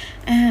ะ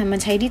มัน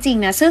ใช้ได้จริง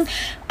นะซึ่ง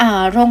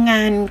โรงง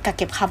านกักเ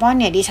ก็บคาร์บอน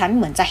เนี่ยดิฉันเ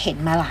หมือนจะเห็น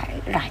มาห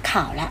ลายข่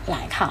าวและห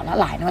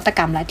ลายนวัตก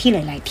รรมและที่ห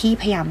ลายๆที่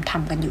พยายามท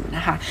ำกันอยู่น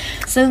ะคะ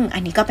ซึ่งอั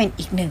นนี้ก็เป็น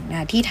อีกหนึ่งน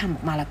ะที่ทำอ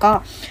อกมาแล้วก็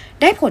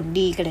ได้ผล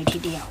ดีกันเลยที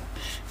เดียว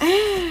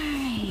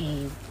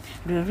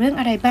เหลือเรื่อง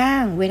อะไรบ้า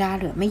งเวลาเ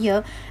หลือไม่เยอ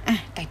ะ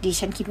แต่ดิ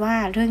ฉันคิดว่า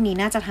เรื่องนี้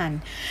น่าจะทัน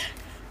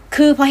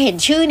คือพอเห็น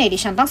ชื่อเนี่ยดิ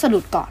ฉันต้องสะดุ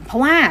ดก่อนเพรา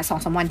ะว่า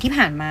 2-3 วันที่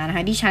ผ่านมานะค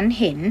ะดิฉัน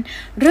เห็น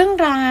เรื่อง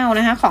ราว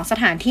นะคะของส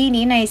ถานที่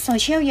นี้ในโซ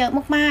เชียลเยอะ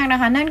มากๆนะ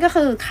คะนั่นก็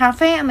คือคาเ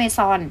ฟ่อเมซ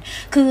อน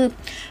คือ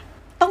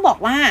ต้องบอก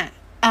ว่า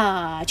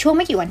ช่วงไ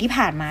ม่กี่วันที่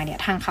ผ่านมาเนี่ย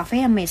ทางคาเฟ่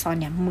อเมซอน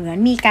เนี่ยเหมือน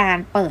มีการ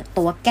เปิด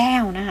ตัวแก้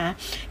วนะคะ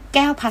แ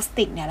ก้วพลาส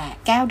ติกเนี่ยแหละ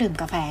แก้วดื่ม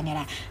กาแฟเนี่ยแ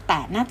หละแต่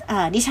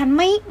ดิฉันไ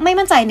ม่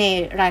มั่นใจใน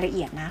รายละเ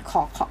อียดนะ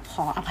ข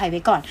ออภัยไ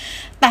ว้ก่อน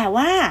แต่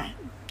ว่า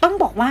ต้อง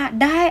บอกว่า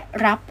ได้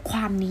รับคว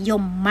ามนิย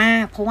มมา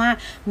กเพราะว่า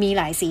มีห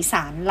ลายสี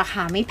สันราค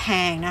าไม่แพ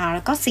งนะคะแ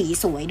ล้วก็สี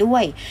สวยด้ว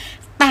ย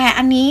แต่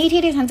อันนี้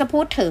ที่ดิฉันจะพู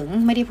ดถึง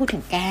ไม่ได้พูดถึ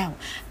งแก้ว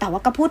แต่ว่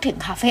าก็พูดถึง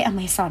คาเฟ่อเ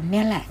มซอนเ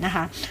นี่ยแหละนะค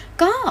ะ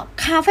ก็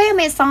คาเฟ่อเ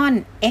มซอน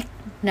เอ็ก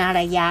นาร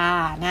ายา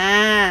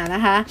น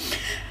ะคะ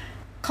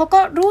เขา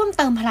ก็ร่วมเ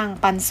ติมพลัง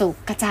ปันสุข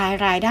กระจาย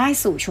รายได้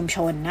สู่ชุมช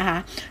นนะคะ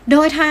โด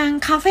ยทาง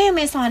คาเฟ่อเม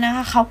ซอนนะค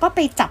ะเขาก็ไป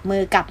จับมื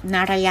อกับน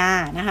ารายา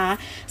นะคะ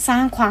สร้า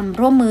งความ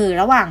ร่วมมือ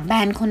ระหว่างแบร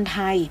นด์คนไท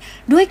ย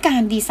ด้วยกา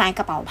รดีไซน์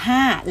กระเป๋าผ้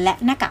าและ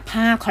หน้ากาก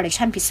ผ้าคอลเลค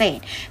ชันพิเศษ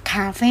ค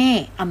าเฟ่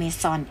อเม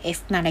ซอนเอ็ก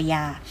นาราย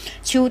า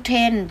ชูเทร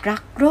นรั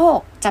กโรค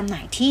จำหน่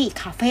ายที่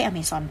คาเฟ่อเม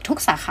ซอนทุก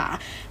สาขา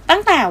ตั้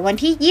งแต่วัน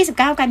ที่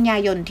29กันยา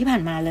ยนที่ผ่า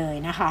นมาเลย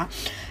นะคะ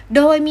โ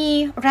ดยมี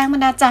แรงบั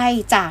นดาลใจ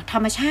จากธร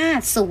รมชา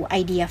ติสู่ไอ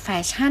เดียแฟ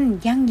ชั่น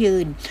ยั่งยื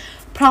น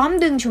พร้อม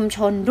ดึงชุมช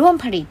นร่วม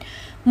ผลิต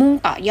มุ่ง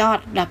ต่อยอด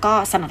แล้วก็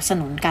สนับส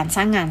นุนการส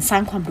ร้างงานสร้า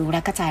งความรู้แล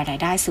ะกระจายราย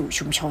ได้สู่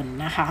ชุมชน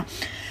นะคะ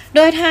โด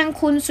ยทาง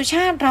คุณสุช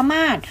าติราม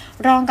าศ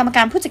รองกรรมก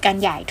ารผู้จัดการ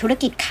ใหญ่ธุร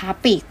กิจค้า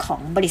ปลีกขอ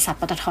งบริษัท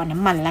ปตท.น้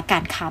ำมันและกา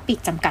รค้าปลีก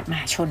จำกัดม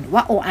หาชนหรือว่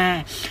า OR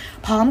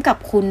พร้อมกับ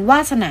คุณวา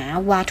สนา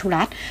วาทุ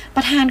รัตน์ป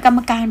ระธานกรรม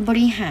การบ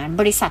ริหาร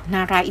บริษัทน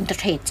ารายอินเตอร์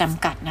เทรดจ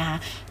ำกัดนะคะ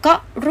ก็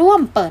ร่ว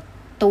มเปิด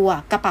ตัว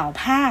กระเป๋า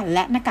ผ้าแล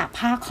ะหน้ากาก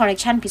ผ้าคอลเลค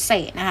ชันพิเศ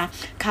ษนะคะ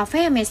คาเ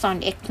ฟ่อเมซอน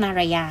เอ็กนา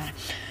รายา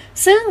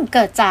ซึ่งเ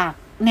กิดจาก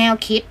แนว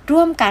คิด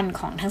ร่วมกัน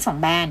ของทั้งสอง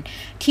แบรนด์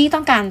ที่ต้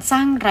องการสร้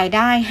างรายไ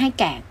ด้ให้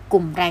แก่ก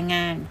ลุ่มแรงง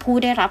านผู้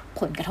ได้รับ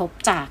ผลกระทบ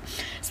จาก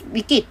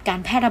วิกฤตการ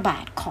แพร่ระบา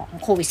ดของ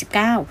โควิด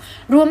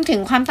 -19 รวมถึง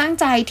ความตั้ง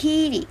ใจ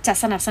ที่จะ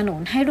สนับสนุน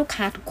ให้ลูก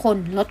ค้าทุกคน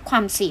ลดควา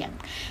มเสี่ยง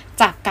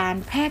จากการ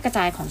แพร่กระจ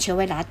ายของเชื้อไ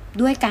วรัส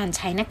ด้วยการใ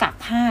ช้หน้ากาก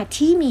ผ้า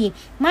ที่มี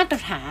มาตร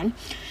ฐาน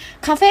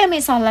คาเฟ่อเม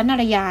ซอนและนา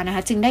รายานะค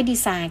ะจึงได้ดี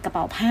ไซน์กระเ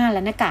ป๋าผ้าแล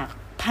ะหน้ากาก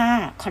ผ้า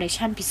คอลเลค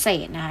ชันพิเศ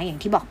ษนะคะอย่าง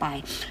ที่บอกไป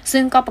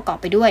ซึ่งก็ประกอบ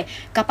ไปด้วย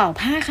กระเป๋า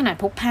ผ้าขนาด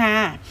พกพา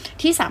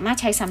ที่สามารถ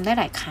ใช้ซ้ำได้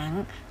หลายครั้ง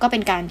ก็เป็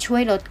นการช่ว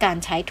ยลดการ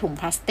ใช้ถุง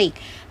พลาสติก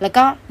แล้ว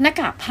ก็หน้า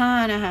กากผ้า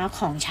นะคะข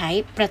องใช้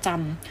ประจ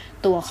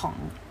ำตัวของ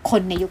ค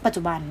นในยุคปัจ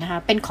จุบันนะคะ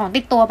เป็นของ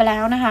ติดตัวไปแล้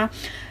วนะคะ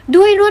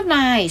ด้วยลวดล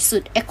ายสุ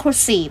ดเอ็กซ์คลู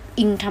ซีฟ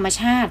อิงธรรม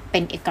ชาติเป็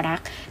นเอกลัก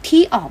ษณ์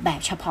ที่ออกแบ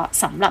บเฉพาะ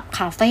สำหรับค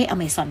าเฟ่อ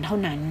เมซอนเท่า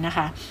นั้นนะค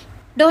ะ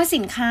โดย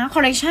สินค้าคอ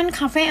ลเลคชันค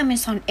าเฟ่อเม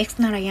ซอนเอ็กซ์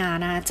นารายา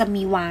นะจะ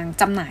มีวาง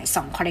จำหน่าย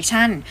2คอลเลค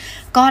ชัน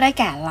ก็ได้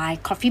แก่ลาย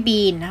Coffee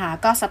Bean นะคะ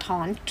ก็สะท้อ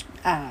น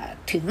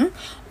ถึง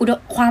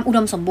ความอุด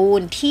มสมบู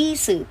รณ์ที่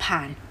สื่อผ่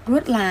านล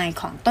วดลาย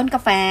ของต้นก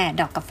าแฟ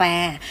ดอกกาแฟ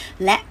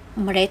และ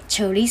เมล็ดเช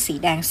อร์รี่สี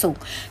แดงสุก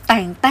แ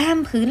ต่งแต้ม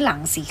พื้นหลัง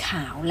สีข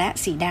าวและ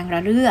สีแดงร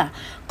ะเรื่อ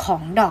ขอ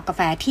งดอกกาแ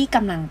ฟที่ก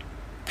ำลัง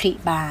ผลิ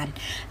บาน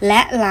แล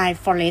ะลาย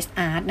Forest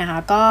Art นะคะ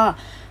ก็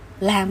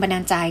แรงบันดา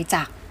ลใจจ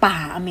ากป่า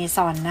อเมซ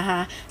อนนะคะ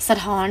สะ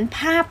ท้อนภ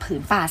าพผื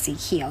นป่าสี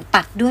เขียว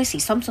ตัดด้วยสี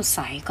ส้มสดใส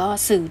ก็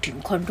สื่อถึง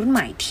คนรุ่นให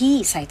ม่ที่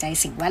ใส่ใจ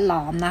สิ่งแวด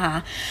ล้อมนะคะ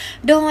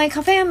โดยค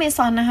าเฟ่อเมซ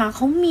อนนะคะเข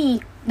ามี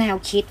แนว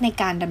คิดใน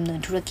การดำเนิน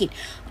ธุรกิจ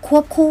คว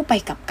บคู่ไป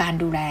กับการ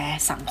ดูแล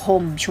สังค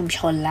มชุมช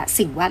นและ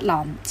สิ่งแวดล้อ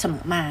มเสม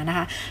อมานะค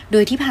ะโด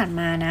ยที่ผ่าน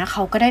มานะเข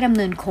าก็ได้ดำเ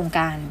นินโครงก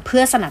ารเพื่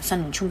อสนับส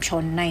นุนชุมช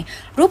นใน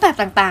รูปแบบ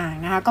ต่าง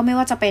ๆนะคะก็ไม่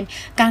ว่าจะเป็น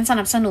การส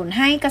นับสนุนใ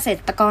ห้เกษ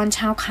ตรกรช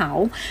าวเขา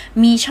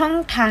มีช่อง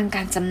ทางก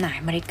ารจำหน่าย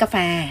เมล็ดกาแฟ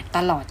ต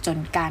ลอดจน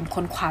การ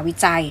ค้นคว้าวิ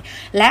จัย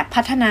และ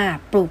พัฒนา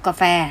ปลูกกา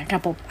แฟร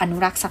ะบบอนุ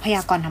รักษ์ทรัพย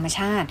ากรธรรมช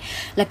าติ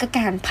และก็ก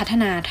ารพัฒ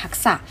นาทัก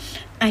ษะ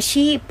อา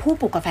ชีพผู้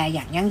ปลูกกาแฟอ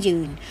ย่างยั่งยื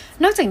น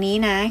นอกจากนี้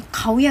นะเ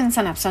ขายังส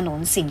นับสนุน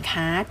สิน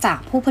ค้าจาก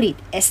ผู้ผลิต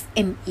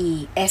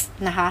SMEs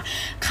นะคะ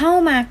เข้า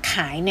มาข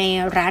ายใน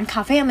ร้านค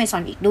าเฟ่อเมซอ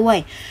นอีกด้วย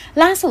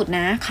ล่าสุดน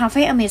ะคาเ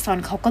ฟ่อเมซอน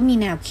เขาก็มี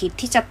แนวคิด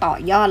ที่จะต่อ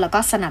ยอดแล้วก็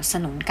สนับส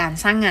นุนการ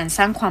สร้างงานส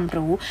ร้างความ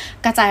รู้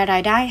กระจายรา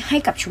ยได้ให้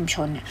กับชุมช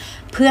น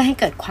เพื่อให้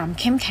เกิดความ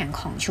เข้มแข็ง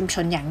ของชุมช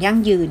นอย่างยั่ง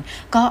ยืน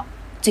ก็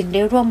จึงไ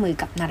ด้ร่วมมือ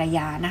กับนารย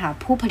านะคะ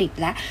ผู้ผลิต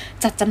และ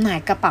จัดจำหน่าย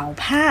กระเป๋า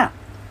ผ้า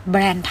แบ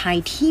รนด์ไทย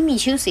ที่มี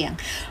ชื่อเสียง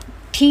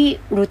ที่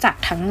รู้จัก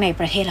ทั้งใน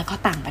ประเทศแล้วก็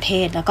ต่างประเท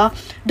ศแล้วก็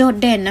โดด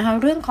เด่นนะคะ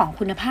เรื่องของ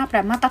คุณภาพแล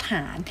ะมาตรฐ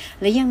าน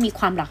และยังมี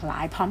ความหลากหลา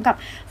ยพร้อมกับ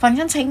ฟังก์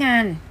ชันใช้งา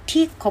น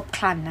ที่ครบค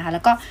รันนะคะแ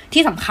ล้วก็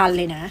ที่สำคัญเ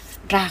ลยนะ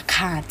ราค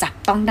าจับ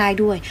ต้องได้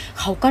ด้วย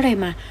เขาก็เลย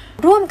มา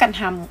ร่วมกัน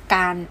ทำก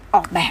ารอ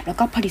อกแบบแล้ว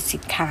ก็ผลิตสิ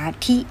นค้า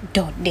ที่โด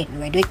ดเด่น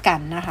ไว้ด้วยกัน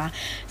นะคะ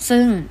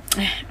ซึ่ง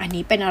อัน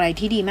นี้เป็นอะไร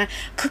ที่ดีมาก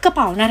คือกระเ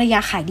ป๋านารยา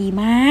ขายดี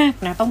มาก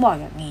นะต้องบอก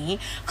อย่างนี้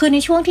คือใน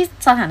ช่วงที่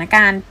สถานก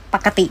ารณ์ป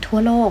กติทั่ว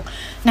โลก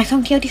นักท่อ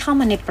งเที่ยวที่เข้า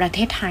มาในประเท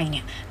ศไทยเ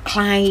นี่ยใค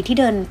รที่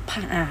เดิ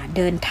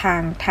นท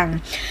าง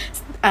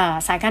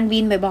สายการบิ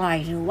นบ่อย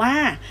ๆหรือว่า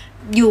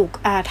อยู่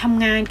ท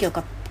ำงานเกี่ยว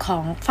กับขอ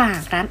งฝา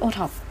กร้านโอ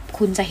ท็อป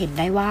คุณจะเห็น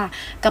ได้ว่า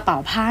กระเป๋า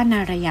ผ้าน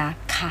ารยา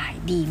ขาย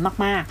ดี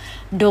มาก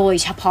ๆโดย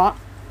เฉพาะ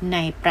ใน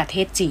ประเท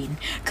ศจีน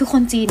คือค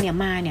นจีนเนี่ย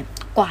มาเนี่ย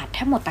กวาดแท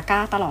บหมดตะกร้า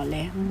ตลอดเล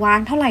ยวาง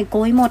เท่าไหร่โก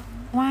ยหมด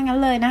ว่างั้น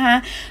เลยนะคะ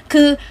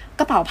คือ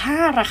กระเป๋าผ้า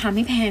ราคาไ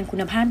ม่แพงคุ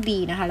ณภาพดี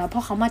นะคะแล้วพ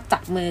อเขามาจั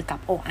บมือกับ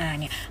OR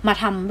เนี่ยมา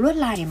ทำลวด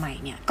ลายใหม่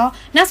เนี่ยก็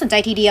น่าสนใจ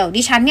ทีเดียว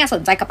ดิฉันเนี่ยส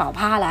นใจกระเป๋า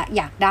ผ้าแล้ว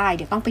อยากได้เ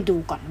ดี๋ยวต้องไปดู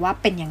ก่อนว่า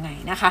เป็นยังไง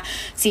นะคะ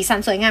สีสัน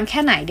สวยงามแค่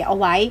ไหนเดี๋ยวเอา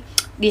ไว้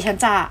ดิฉัน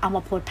จะเอาม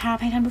าโพสต์ภาพ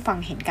ให้ท่านผู้ฟัง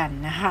เห็นกัน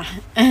นะคะ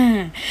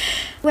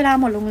เวลา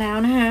หมดลงแล้ว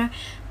นะคะ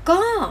ก็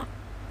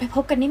ไปพ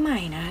บกันได้ใหม่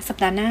นะสัป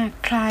ดาห์หน้า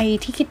ใคร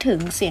ที่คิดถึง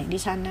เสียงดิ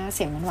ฉันนะเ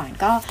สียงหวาน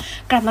ๆก็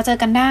กลับมาเจอ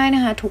กันได้น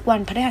ะคะทุกวัน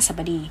พฤหัสบ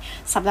ดี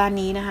สัปดาห์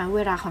นี้นะคะเว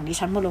ลาของดิ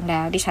ฉันหมดลงแล้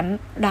วดิฉัน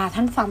ลาท่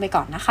านฟังไป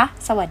ก่อนนะคะ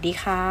สวัสดี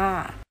ค่ะ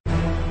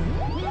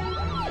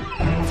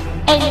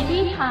Energy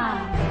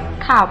Time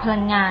ข่าวพลั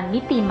งงานมิ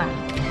ติใหม่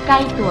ใกล้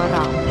ตัวเร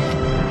า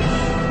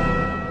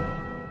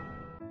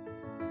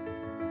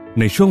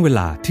ในช่วงเวล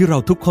าที่เรา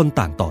ทุกคน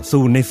ต่างต่อ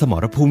สู้ในสม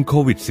รภูมิโค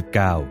วิด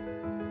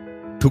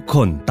 -19 ทุกค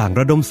นต่าง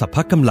ระดมสรรพ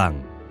กำลัง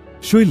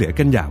ช่วยเหลือ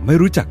กันอย่างไม่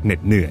รู้จักเหน็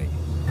ดเหนื่อย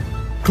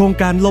โครง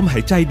การลมหา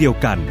ยใจเดียว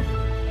กัน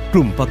ก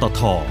ลุ่มปต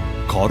ท.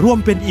ขอร่วม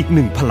เป็นอีกห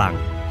นึ่งพลัง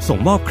ส่ง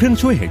มอบเครื่อง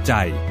ช่วยหายใจ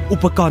อุ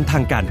ปกรณ์ทา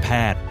งการแพ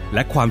ทย์แล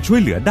ะความช่วย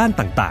เหลือด้าน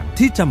ต่างๆ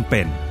ที่จำเ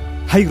ป็น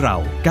ให้เรา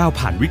ก้าว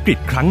ผ่านวิกฤต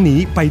ครั้งนี้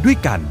ไปด้วย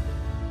กัน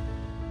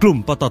กลุ่ม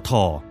ปตท.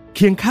เ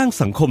คียงข้าง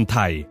สังคมไท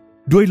ย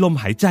ด้วยลม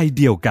หายใจ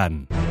เดียวกัน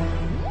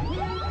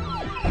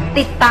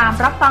ติดตาม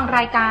รับฟังร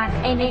ายการ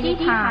Energy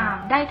Time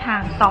ได้ทา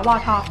งสว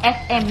ท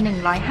FM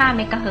 105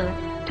 MHz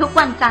ทุก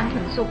วันจันทร์ถึ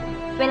งศุกร์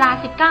เวลา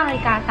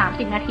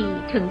 19:30 น.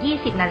 ถึง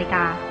 20:00 น.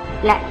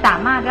 และสา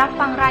มารถรับ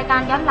ฟังรายกา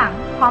รย้อนหลัง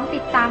พร้อมติ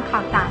ดตามข่า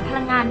วสารพ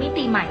ลังงานมิ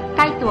ติใหม่ใก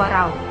ล้ตัวเร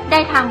าได้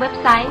ทางเว็บ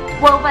ไซต์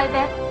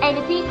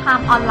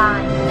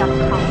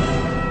www.energytimeonline.com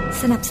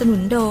สนับสนุ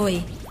นโดย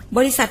บ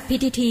ริษัท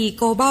PTT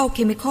Global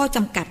Chemical จ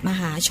ำกัดม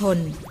หาชน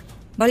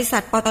บริษั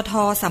ทปตท.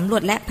สำรว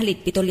จและผลิต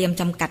ปิโตรเลียม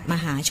จำกัดม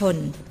หาชน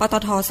ปต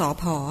ท.ส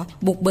ผ.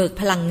บุกเบิก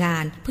พลังงา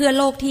นเพื่อ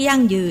โลกที่ยั่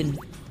งยืน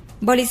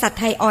บริษัท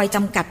ไทยออยล์จ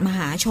ำกัดมห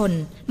าชน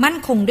มั่น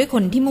คงด้วยค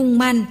นที่มุ่ง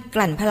มั่นก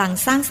ลั่นพลัง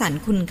สร้างสรร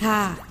ค์คุณค่า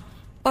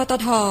ปต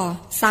ท.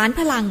สาร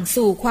พลัง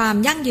สู่ความ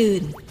ยั่งยื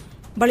น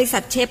บริษั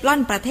ทเชฟรอ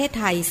นประเทศ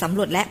ไทยสำร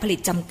วจและผลิต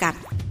จำกัด